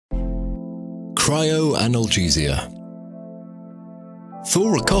Cryoanalgesia.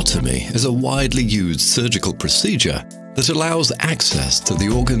 Thoracotomy is a widely used surgical procedure that allows access to the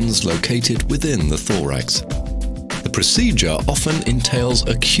organs located within the thorax. The procedure often entails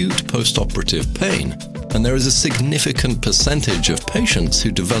acute postoperative pain, and there is a significant percentage of patients who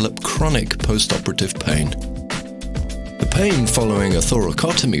develop chronic postoperative pain. The pain following a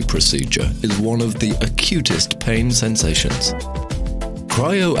thoracotomy procedure is one of the acutest pain sensations.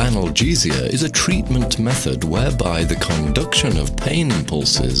 Cryoanalgesia is a treatment method whereby the conduction of pain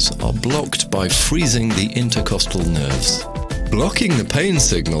impulses are blocked by freezing the intercostal nerves. Blocking the pain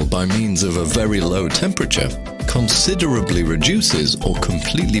signal by means of a very low temperature considerably reduces or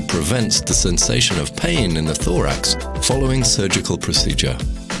completely prevents the sensation of pain in the thorax following surgical procedure.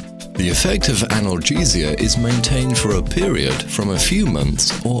 The effect of analgesia is maintained for a period from a few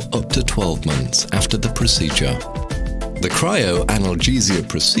months or up to 12 months after the procedure. The cryoanalgesia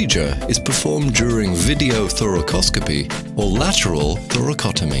procedure is performed during video thoracoscopy or lateral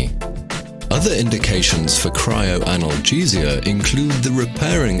thoracotomy. Other indications for cryoanalgesia include the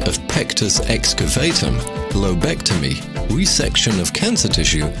repairing of pectus excavatum, lobectomy, resection of cancer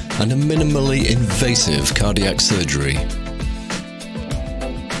tissue, and a minimally invasive cardiac surgery.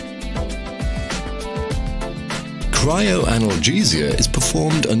 Cryoanalgesia is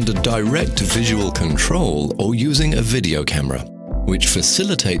performed under direct visual control or using a video camera, which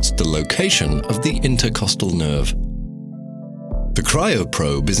facilitates the location of the intercostal nerve. The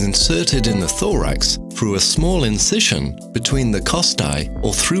cryoprobe is inserted in the thorax through a small incision between the costae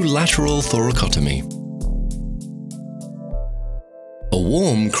or through lateral thoracotomy. A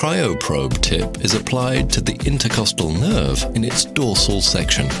warm cryoprobe tip is applied to the intercostal nerve in its dorsal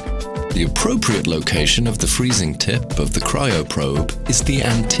section. The appropriate location of the freezing tip of the cryoprobe is the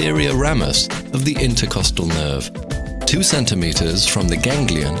anterior ramus of the intercostal nerve, 2 centimeters from the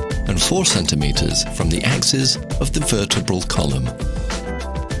ganglion and 4 centimeters from the axis of the vertebral column.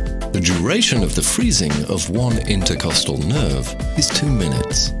 The duration of the freezing of one intercostal nerve is 2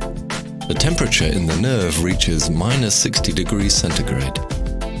 minutes. The temperature in the nerve reaches -60 degrees centigrade.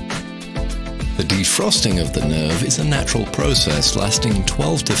 The defrosting of the nerve is a natural process lasting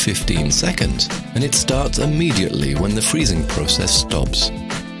 12 to 15 seconds, and it starts immediately when the freezing process stops.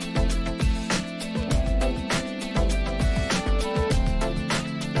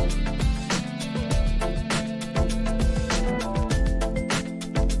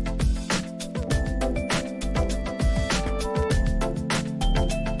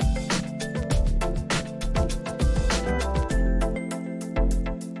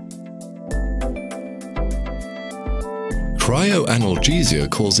 Cryoanalgesia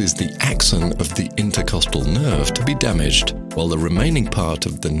causes the axon of the intercostal nerve to be damaged, while the remaining part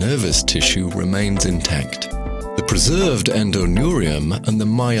of the nervous tissue remains intact. The preserved endoneurium and the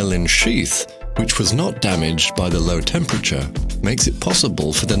myelin sheath, which was not damaged by the low temperature, makes it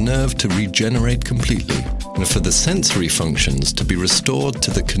possible for the nerve to regenerate completely and for the sensory functions to be restored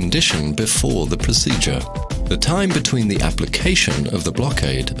to the condition before the procedure. The time between the application of the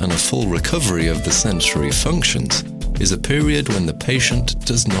blockade and a full recovery of the sensory functions is a period when the patient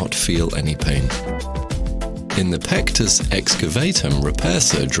does not feel any pain. In the pectus excavatum repair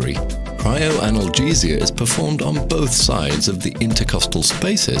surgery, cryoanalgesia is performed on both sides of the intercostal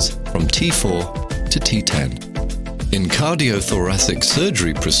spaces from T4 to T10. In cardiothoracic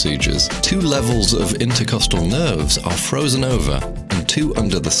surgery procedures, 2 levels of intercostal nerves are frozen over and 2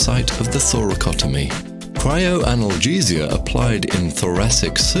 under the site of the thoracotomy. Cryoanalgesia applied in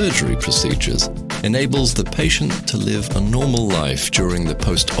thoracic surgery procedures enables the patient to live a normal life during the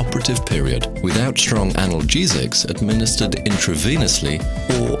post-operative period without strong analgesics administered intravenously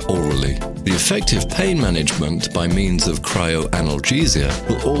or orally. The effective pain management by means of cryoanalgesia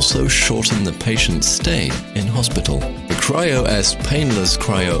will also shorten the patient's stay in hospital. The Cryo-S painless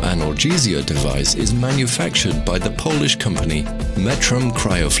cryoanalgesia device is manufactured by the Polish company Metrum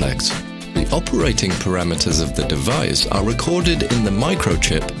Cryoflex. The operating parameters of the device are recorded in the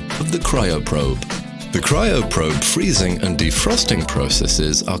microchip of the cryoprobe. The cryoprobe freezing and defrosting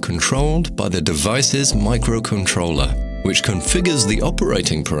processes are controlled by the device's microcontroller, which configures the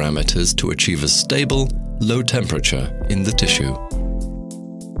operating parameters to achieve a stable, low temperature in the tissue.